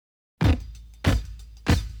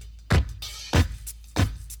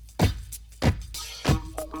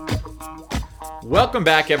Welcome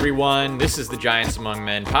back, everyone. This is the Giants Among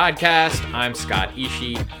Men podcast. I'm Scott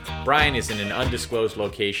Ishii. Brian is in an undisclosed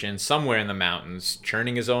location somewhere in the mountains,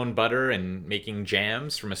 churning his own butter and making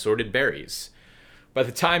jams from assorted berries. By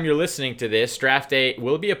the time you're listening to this, draft day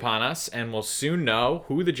will be upon us, and we'll soon know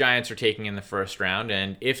who the Giants are taking in the first round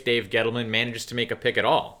and if Dave Gettleman manages to make a pick at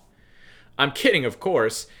all. I'm kidding, of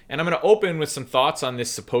course, and I'm going to open with some thoughts on this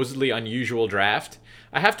supposedly unusual draft.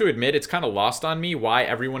 I have to admit, it's kind of lost on me why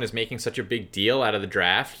everyone is making such a big deal out of the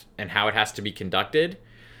draft and how it has to be conducted.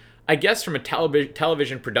 I guess from a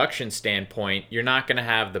television production standpoint, you're not going to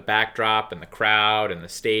have the backdrop and the crowd and the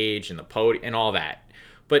stage and the podium and all that.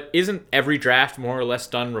 But isn't every draft more or less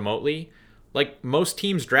done remotely? Like, most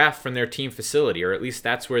teams draft from their team facility, or at least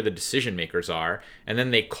that's where the decision makers are, and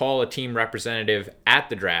then they call a team representative at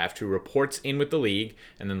the draft who reports in with the league,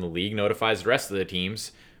 and then the league notifies the rest of the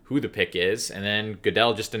teams who the pick is, and then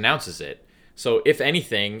Goodell just announces it. So if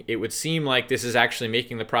anything, it would seem like this is actually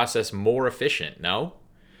making the process more efficient, no?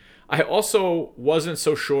 I also wasn't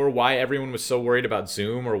so sure why everyone was so worried about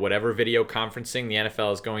Zoom or whatever video conferencing the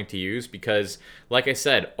NFL is going to use because, like I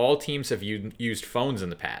said, all teams have used phones in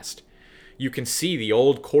the past. You can see the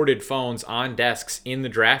old corded phones on desks in the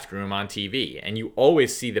draft room on TV, and you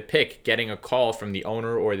always see the pick getting a call from the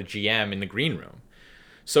owner or the GM in the green room.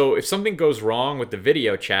 So if something goes wrong with the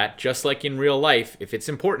video chat, just like in real life, if it's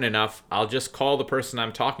important enough, I'll just call the person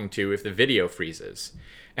I'm talking to if the video freezes.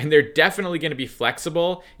 And they're definitely going to be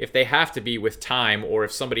flexible if they have to be with time or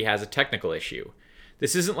if somebody has a technical issue.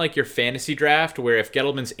 This isn't like your fantasy draft where if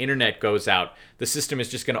Gettleman's internet goes out, the system is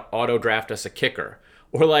just going to auto-draft us a kicker.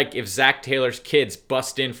 Or like if Zach Taylor's kids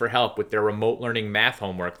bust in for help with their remote learning math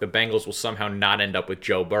homework, the Bengals will somehow not end up with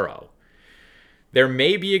Joe Burrow. There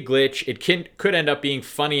may be a glitch. It could end up being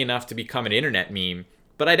funny enough to become an internet meme,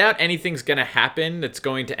 but I doubt anything's going to happen that's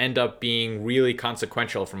going to end up being really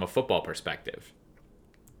consequential from a football perspective.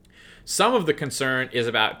 Some of the concern is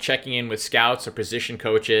about checking in with scouts or position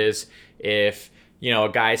coaches if, a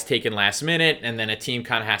guy's taken last minute and then a team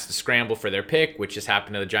kind of has to scramble for their pick, which has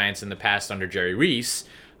happened to the Giants in the past under Jerry Reese.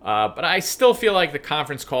 But I still feel like the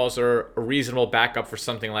conference calls are a reasonable backup for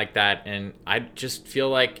something like that. And I just feel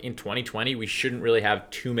like in 2020, we shouldn't really have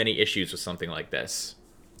too many issues with something like this.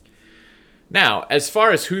 Now, as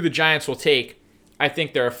far as who the Giants will take, I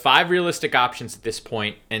think there are 5 realistic options at this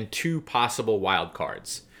point and 2 possible wild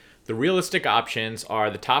cards. The realistic options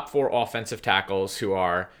are the top 4 offensive tackles, who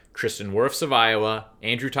are Tristan Wirfs of Iowa,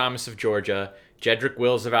 Andrew Thomas of Georgia, Jedrick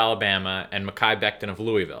Wills of Alabama, and Mekhi Becton of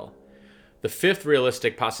Louisville. The 5th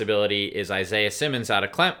realistic possibility is Isaiah Simmons out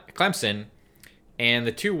of Clemson, and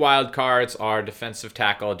the 2 wild cards are defensive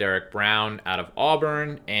tackle Derek Brown out of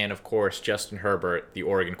Auburn, and of course Justin Herbert, the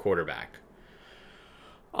Oregon quarterback.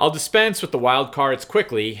 I'll dispense with the wild cards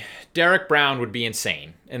quickly. Derek Brown would be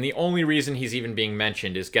insane, and the only reason he's even being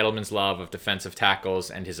mentioned is Gettleman's love of defensive tackles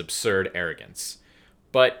and his absurd arrogance.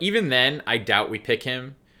 But even then, I doubt we pick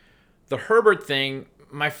him. The Herbert thing,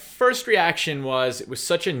 my first reaction was it was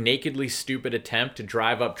such a nakedly stupid attempt to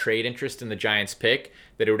drive up trade interest in the Giants pick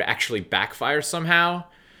that it would actually backfire somehow.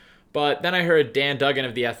 But then I heard Dan Duggan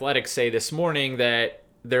of The Athletic say this morning that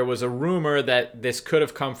there was a rumor that this could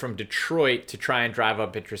have come from Detroit to try and drive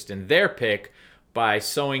up interest in their pick by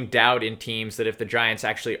sowing doubt in teams that if the Giants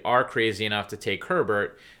actually are crazy enough to take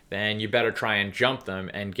Herbert, then you better try and jump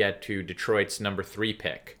them and get to Detroit's number 3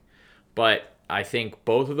 pick. But I think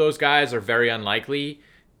both of those guys are very unlikely,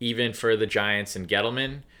 even for the Giants and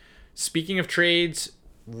Gettleman. Speaking of trades,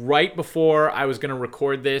 right before I was going to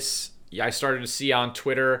record this, I started to see on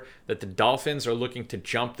Twitter that the Dolphins are looking to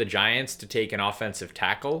jump the Giants to take an offensive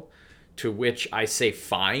tackle, to which I say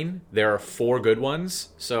fine. There are 4 good ones,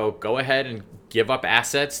 so go ahead and give up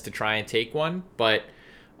assets to try and take one. But,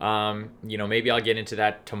 maybe I'll get into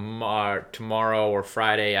that tomorrow or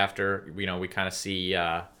Friday after, we kind of see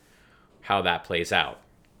how that plays out.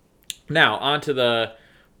 Now, on to the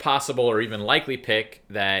possible or even likely pick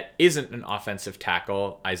that isn't an offensive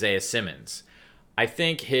tackle, Isaiah Simmons. I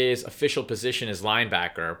think his official position is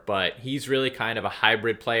linebacker, but he's really kind of a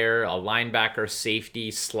hybrid player, a linebacker,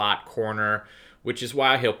 safety, slot corner, which is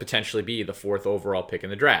why he'll potentially be the 4th overall pick in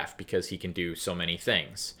the draft because he can do so many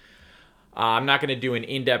things. I'm not going to do an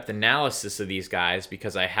in-depth analysis of these guys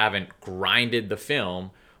because I haven't grinded the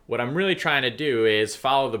film. What I'm really trying to do is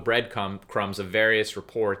follow the breadcrumbs of various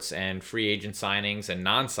reports and free agent signings and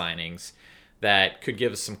non-signings that could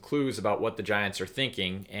give us some clues about what the Giants are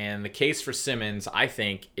thinking. And the case for Simmons, I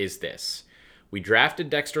think, is this. We drafted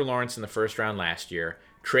Dexter Lawrence in the first round last year,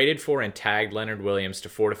 traded for and tagged Leonard Williams to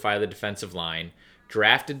fortify the defensive line,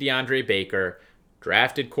 drafted DeAndre Baker,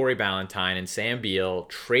 drafted Corey Ballantyne and Sam Beal,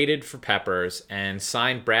 traded for Peppers, and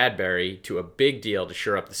signed Bradbury to a big deal to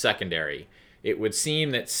shore up the secondary, it would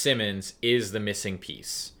seem that Simmons is the missing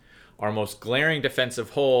piece. Our most glaring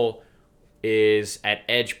defensive hole is at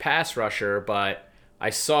edge pass rusher, but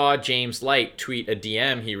I saw James Light tweet a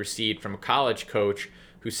DM he received from a college coach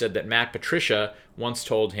who said that Matt Patricia once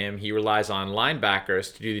told him he relies on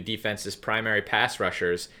linebackers to do the defense's primary pass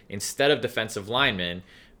rushers instead of defensive linemen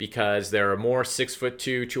because there are more 6'2",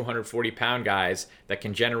 240-pound guys that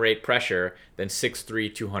can generate pressure than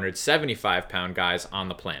 6'3", 275-pound guys on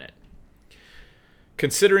the planet.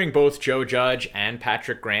 Considering both Joe Judge and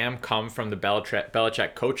Patrick Graham come from the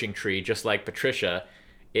Belichick coaching tree, just like Patricia,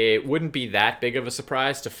 it wouldn't be that big of a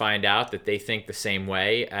surprise to find out that they think the same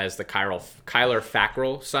way as the Kyler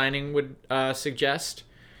Fackrell signing would suggest.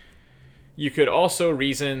 You could also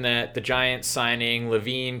reason that the Giants signing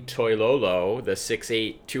Levine Toilolo, the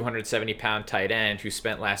 6'8", 270-pound tight end who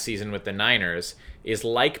spent last season with the Niners, is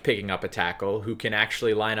like picking up a tackle who can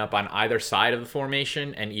actually line up on either side of the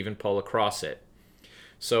formation and even pull across it.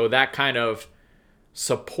 So that kind of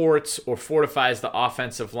supports or fortifies the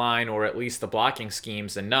offensive line or at least the blocking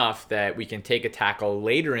schemes enough that we can take a tackle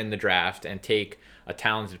later in the draft and take a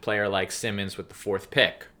talented player like Simmons with the 4th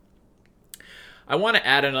pick. I want to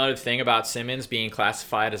add another thing about Simmons being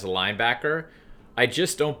classified as a linebacker. I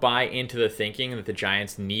just don't buy into the thinking that the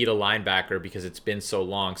Giants need a linebacker because it's been so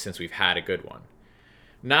long since we've had a good one.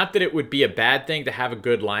 Not that it would be a bad thing to have a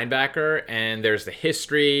good linebacker, and there's the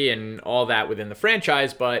history and all that within the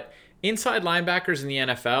franchise, but inside linebackers in the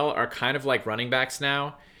NFL are kind of like running backs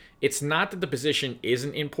now. It's not that the position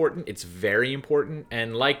isn't important, it's very important,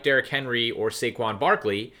 and like Derrick Henry or Saquon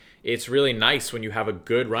Barkley, it's really nice when you have a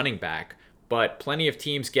good running back, but plenty of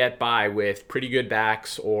teams get by with pretty good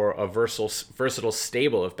backs or a versatile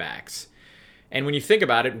stable of backs. And when you think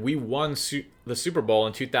about it, we won the Super Bowl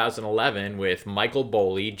in 2011 with Michael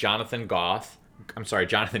Boley, Jonathan Goff,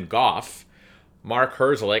 Mark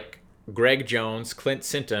Herzlich, Greg Jones, Clint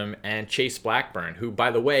Sintom, and Chase Blackburn, who,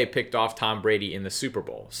 by the way, picked off Tom Brady in the Super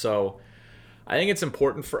Bowl. So I think it's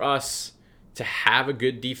important for us to have a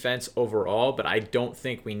good defense overall, but I don't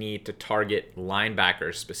think we need to target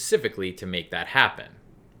linebackers specifically to make that happen.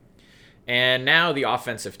 And now the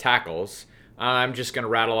offensive tackles. I'm just going to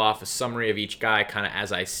rattle off a summary of each guy kind of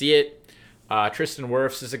as I see it. Tristan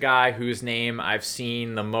Wirfs is a guy whose name I've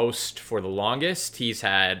seen the most for the longest. He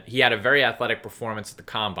had a very athletic performance at the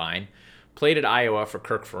Combine, played at Iowa for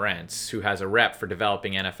Kirk Ferentz, who has a rep for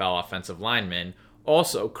developing NFL offensive linemen.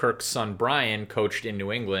 Also, Kirk's son Brian coached in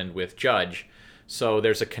New England with Judge, so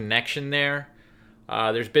there's a connection there.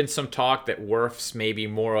 There's been some talk that Wirfs may be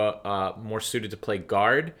more suited to play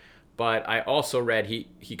guard, but I also read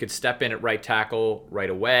he could step in at right tackle right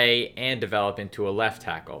away and develop into a left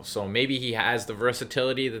tackle. So maybe he has the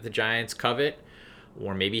versatility that the Giants covet,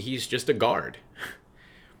 or maybe he's just a guard.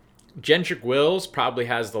 Jedrick Wills probably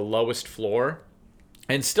has the lowest floor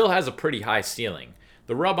and still has a pretty high ceiling.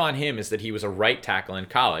 The rub on him is that he was a right tackle in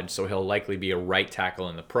college, so he'll likely be a right tackle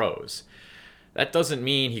in the pros. That doesn't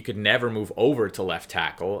mean he could never move over to left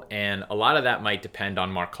tackle, and a lot of that might depend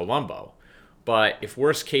on Mark Colombo. But if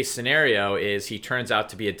worst case scenario is he turns out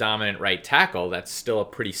to be a dominant right tackle, that's still a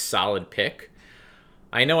pretty solid pick.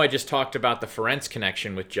 I know I just talked about the Ferentz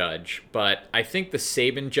connection with Judge, but I think the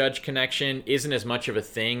Saban-Judge connection isn't as much of a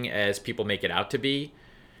thing as people make it out to be.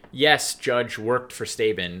 Yes, Judge worked for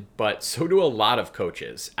Saban, but so do a lot of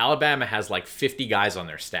coaches. Alabama has like 50 guys on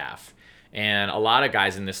their staff, and a lot of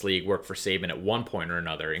guys in this league work for Saban at one point or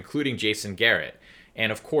another, including Jason Garrett.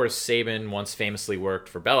 And of course, Saban once famously worked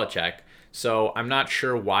for Belichick, so I'm not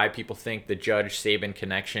sure why people think the Judge-Saban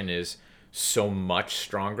connection is so much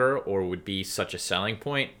stronger or would be such a selling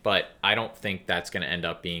point, but I don't think that's going to end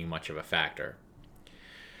up being much of a factor.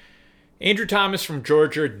 Andrew Thomas from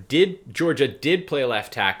Georgia did play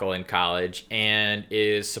left tackle in college and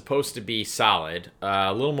is supposed to be solid.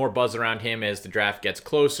 A little more buzz around him as the draft gets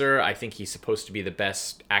closer. I think he's supposed to be the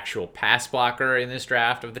best actual pass blocker in this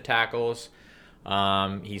draft of the tackles.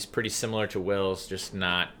 He's pretty similar to Wills, just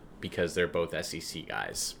not because they're both SEC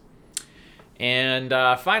guys. And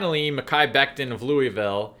finally, Mekhi Becton of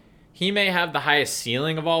Louisville. He may have the highest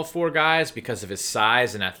ceiling of all four guys because of his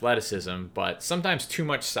size and athleticism, but sometimes too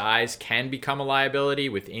much size can become a liability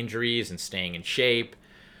with injuries and staying in shape.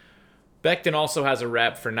 Becton also has a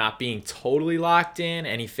rep for not being totally locked in,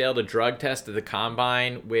 and he failed a drug test at the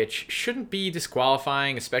Combine, which shouldn't be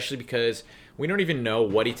disqualifying, especially because we don't even know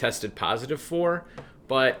what he tested positive for.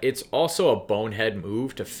 But it's also a bonehead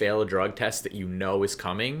move to fail a drug test that you know is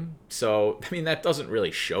coming. So, I mean, that doesn't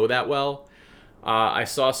really show that well. I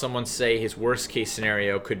saw someone say his worst case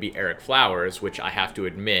scenario could be Eric Flowers, which I have to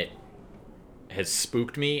admit has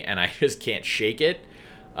spooked me, and I just can't shake it.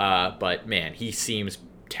 But man, he seems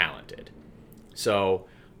talented. So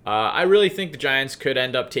I really think the Giants could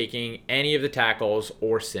end up taking any of the tackles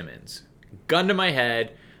or Simmons. Gun to my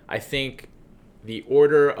head, I think the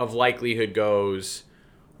order of likelihood goes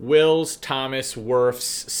Wills, Thomas,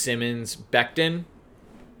 Wirfs, Simmons, Becton.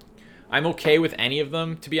 I'm okay with any of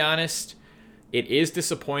them, to be honest. It is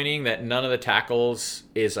disappointing that none of the tackles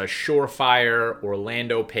is a surefire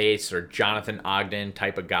Orlando Pace or Jonathan Ogden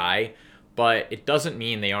type of guy, but it doesn't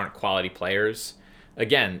mean they aren't quality players.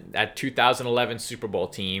 Again, that 2011 Super Bowl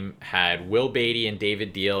team had Will Beatty and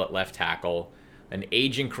David Deal at left tackle, an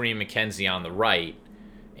aging Kareem McKenzie on the right,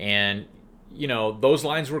 and those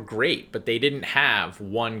lines were great, but they didn't have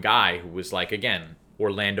one guy who was like, again,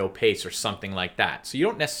 Orlando Pace or something like that. So you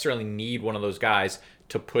don't necessarily need one of those guys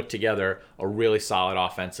to put together a really solid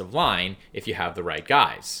offensive line if you have the right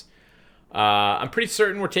guys. I'm pretty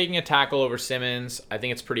certain we're taking a tackle over Simmons. I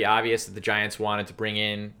think it's pretty obvious that the Giants wanted to bring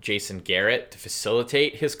in Jason Garrett to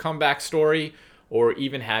facilitate his comeback story, or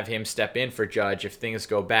even have him step in for Judge if things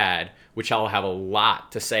go bad, which I'll have a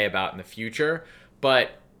lot to say about in the future.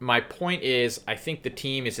 But my point is, I think the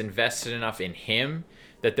team is invested enough in him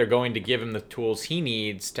that they're going to give him the tools he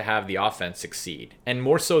needs to have the offense succeed. And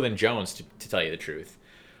more so than Jones, to tell you the truth.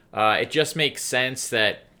 It just makes sense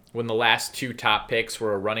that when the last two top picks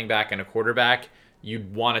were a running back and a quarterback,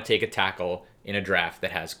 you'd want to take a tackle in a draft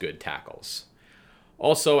that has good tackles.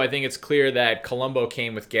 Also, I think it's clear that Colombo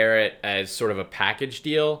came with Garrett as sort of a package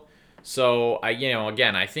deal. So,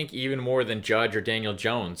 I think even more than Judge or Daniel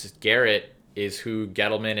Jones, Garrett is who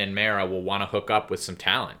Gettleman and Mara will want to hook up with some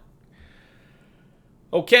talent.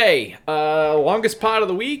 Okay, longest pod of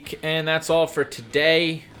the week, and that's all for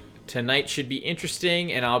today. Tonight should be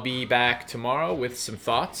interesting, and I'll be back tomorrow with some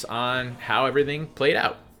thoughts on how everything played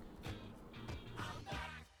out.